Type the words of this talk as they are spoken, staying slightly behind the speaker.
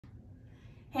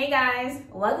Hey guys,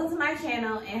 welcome to my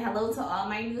channel and hello to all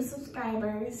my new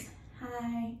subscribers.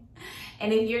 Hi.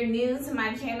 And if you're new to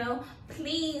my channel,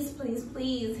 please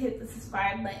hit the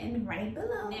subscribe button right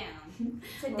below. Now,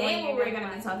 today what we're going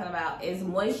to be talking about is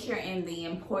moisture and the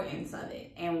importance of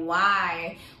it and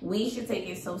why we should take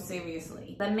it so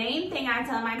seriously. The main thing I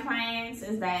tell my clients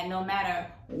is that no matter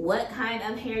what kind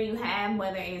of hair you have,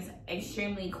 whether it's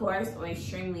extremely coarse or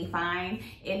extremely fine,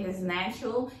 if it's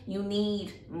natural, you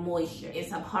need moisture.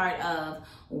 It's a part of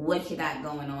what you got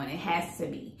going on. It has to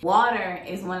be. Water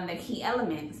is one of the key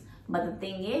elements. But the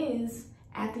thing is,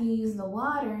 after you use the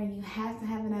water, you have to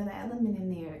have another element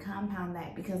in there to compound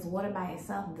that, because water by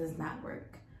itself does not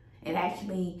work. It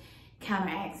actually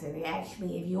counteracts it. It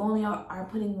actually, if you only are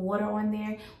putting water on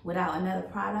there without another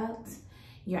product,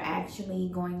 you're actually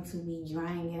going to be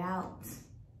drying it out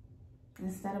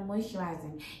instead of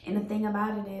moisturizing. And the thing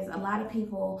about it is, a lot of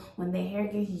people, when their hair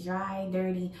gets dry,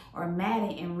 dirty, or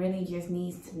matted and really just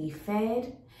needs to be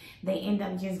fed, they end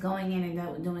up just going in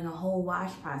and doing a whole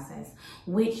wash process,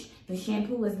 which the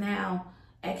shampoo is now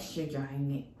extra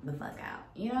drying it the fuck out.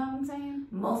 You know what I'm saying?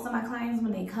 Most of my clients,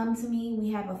 when they come to me,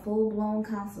 we have a full-blown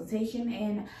consultation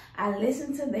and I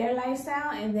listen to their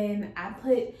lifestyle, and then I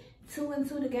put 2 and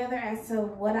 2 together as to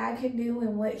what I can do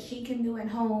and what she can do at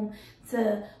home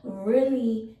to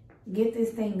really get this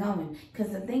thing going.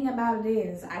 Because the thing about it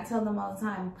is, I tell them all the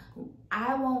time,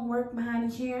 I won't work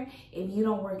behind a chair if you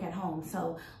don't work at home.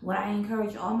 So what I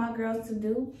encourage all my girls to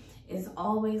do is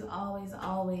always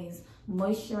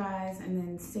moisturize and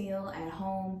then seal at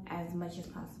home as much as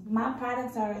possible. My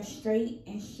products are straight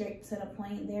and strict to the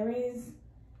point.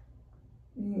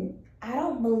 I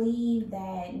don't believe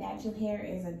that natural hair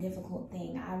is a difficult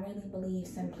thing. I really believe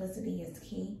simplicity is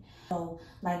key. So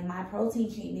like my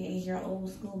protein treatment is your old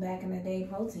school back in the day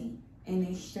protein. And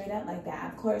it's straight up like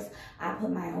that. Of course, I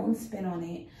put my own spin on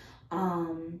it.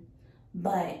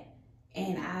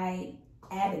 And I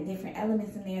added different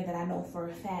elements in there that I know for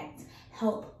a fact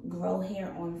help grow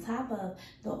hair on top of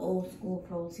the old school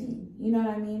protein. You know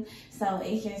what I mean? So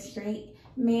it's just straight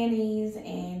mayonnaise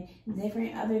and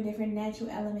different natural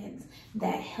elements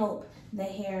that help the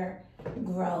hair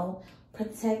grow,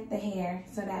 protect the hair,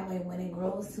 so that way when it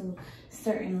grows to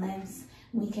certain lengths,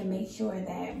 we can make sure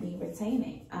that we retain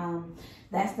it.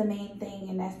 That's the main thing,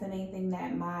 and that's the main thing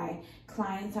that my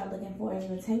clients are looking for, is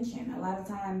retention. A lot of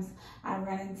times I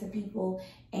run into people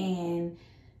and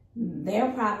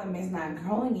their problem is not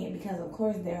growing it, because of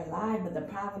course they're alive, but the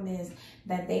problem is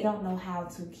that they don't know how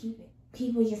to keep it.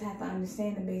 People just have to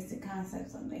understand the basic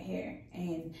concepts of the hair.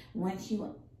 And once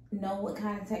you know what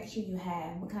kind of texture you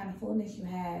have, what kind of fullness you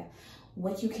have,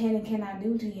 what you can and cannot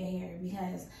do to your hair,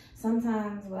 because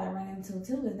sometimes what I run into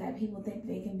too is that people think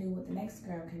they can do what the next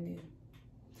girl can do.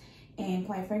 And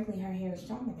quite frankly, her hair is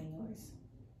stronger than yours.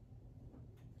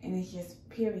 And it's just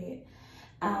period.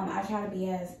 I try to be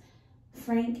as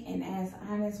frank and as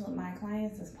honest with my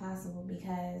clients as possible,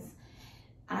 because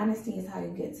honesty is how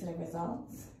you get to the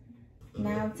results.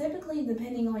 Now, typically,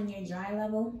 depending on your dry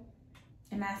level,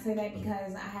 and I say that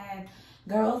because I have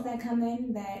girls that come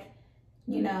in that,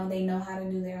 you know, they know how to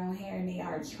do their own hair and they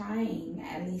are trying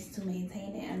at least to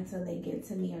maintain it until they get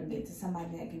to me or get to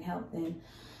somebody that can help them.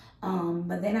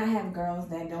 But then I have girls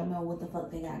that don't know what the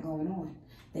fuck they got going on.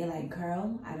 They like,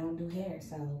 girl, I don't do hair,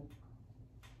 so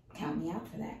count me out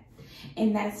for that.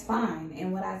 And that's fine.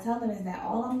 And what I tell them is that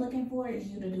all I'm looking for is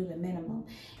you to do the minimum.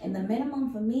 And the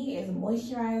minimum for me is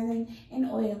moisturizing and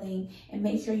oiling, and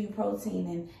make sure you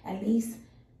proteining at least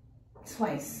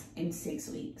twice in 6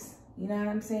 weeks. You know what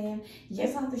I'm saying?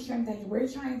 Just off the strength that we're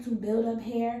trying to build up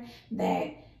hair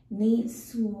that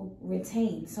needs to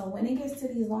retain. So when it gets to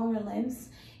these longer lengths,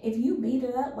 if you beat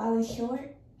it up while it's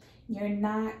short, you're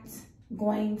not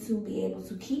going to be able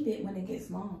to keep it when it gets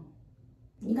long.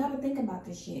 You got to think about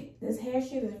this shit. This hair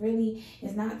shit is really,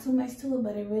 it's not too much to it,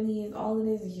 but it really is, all it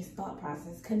is just thought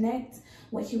process. Connect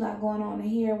what you got going on in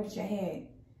here with your head.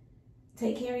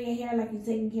 Take care of your hair like you're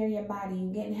taking care of your body.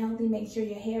 You're getting healthy, make sure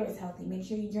your hair is healthy. Make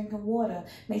sure you're drinking water.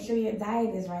 Make sure your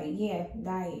diet is right. Yeah,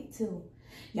 diet too.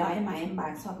 Y'all in my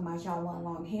inbox talking about y'all want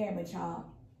long hair, but y'all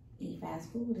eat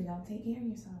fast food and don't take care of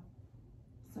yourself.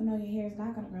 So no, your hair is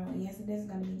not going to grow. And yes, it is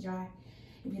going to be dry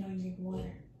if you don't drink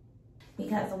water.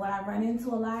 Because what I run into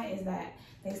a lot is that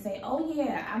they say, oh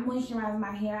yeah, I moisturize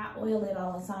my hair, I oil it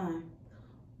all the time.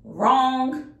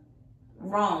 Wrong.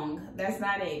 That's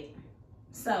not it.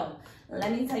 So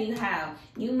let me tell you how.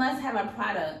 You must have a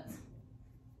product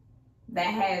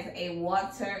that has a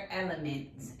water element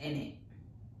in it.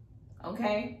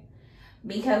 Okay?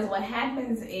 Because what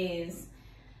happens is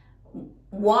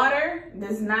water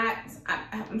does not,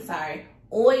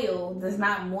 oil does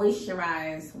not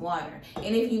moisturize water.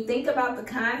 And if you think about the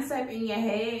concept in your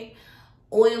head,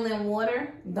 oil and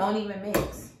water don't even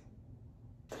mix.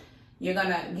 You're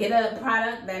gonna get a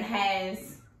product that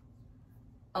has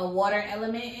a water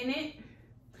element in it.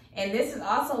 And this is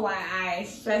also why I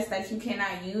stress that you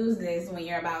cannot use this when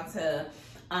you're about to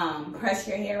press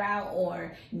your hair out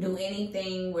or do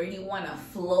anything where you want a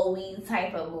flowy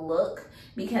type of look,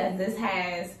 because this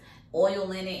has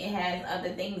oil in it. It has other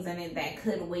things in it that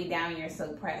could weigh down your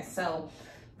silk press. So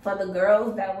for the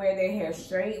girls that wear their hair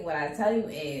straight, what I tell you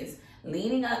is,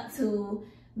 leading up to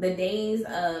the days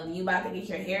of you about to get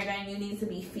your hair done, you need to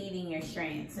be feeding your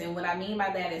strands. And what I mean by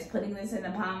that is putting this in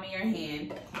the palm of your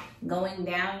hand, going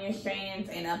down your strands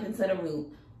and up into the root,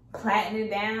 plaiting it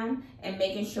down, and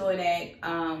making sure that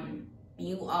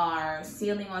you are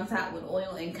sealing on top with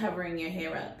oil and covering your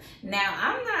hair up. Now,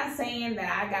 I'm not saying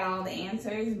that I got all the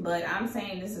answers, but I'm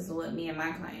saying this is what me and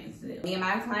my clients do. Me and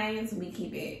my clients, we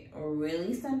keep it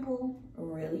really simple,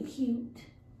 really cute,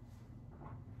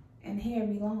 and hair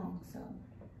be long, so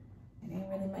it ain't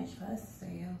really much for us to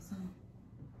say, so.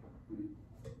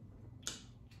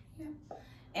 Yeah.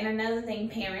 And another thing,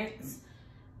 parents,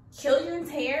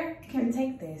 children's hair can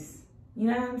take this. You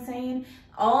know what I'm saying?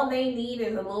 All they need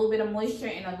is a little bit of moisture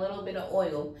and a little bit of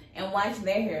oil, and watch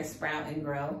their hair sprout and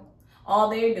grow. All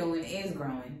they're doing is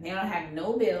growing. They don't have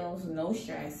no bills, no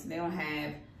stress. They don't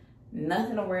have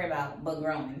nothing to worry about but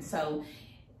growing. So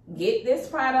get this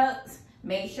product.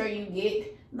 Make sure you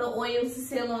get the oil to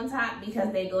seal on top,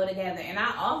 because they go together. And I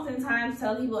oftentimes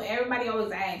tell people, everybody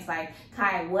always asks, like,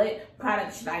 Kai, what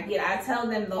product should I get? I tell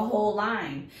them the whole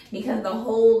line, because the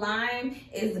whole line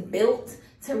is built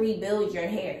to rebuild your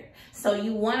hair. So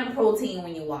you want a protein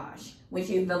when you wash, which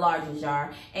is the largest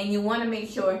jar, and you want to make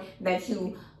sure that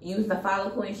you use the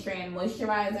Follicle and Strand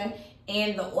Moisturizer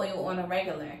and the oil on a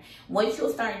regular. What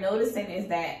you'll start noticing is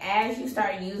that as you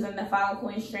start using the Follicle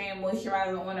and Strand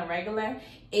Moisturizer on a regular,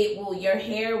 your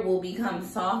hair will become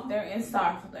softer and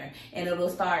softer, and it'll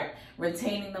start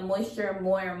retaining the moisture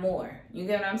more and more. You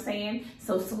get what I'm saying?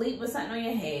 So sleep with something on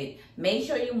your head. Make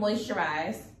sure you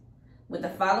moisturize with the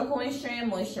Follicle and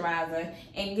Strand Moisturizer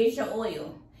and get your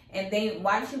oil. And then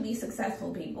watch you be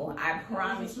successful, people. I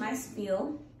promise. My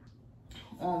spiel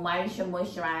on why you should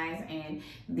moisturize and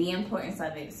the importance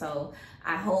of it. So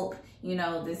I hope, you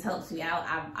know, this helps you out.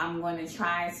 I'm going to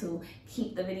try to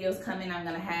keep the videos coming. I'm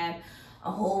going to have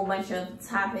a whole bunch of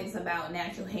topics about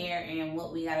natural hair and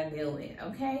what we got to deal with,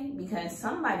 okay? Because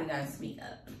somebody got to speak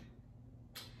up.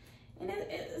 And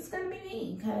it's going to be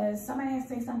me, because somebody has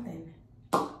to say something.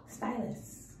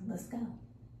 Stylists, let's go.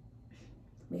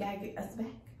 We got to get us back.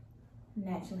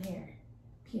 Natural hair,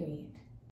 period.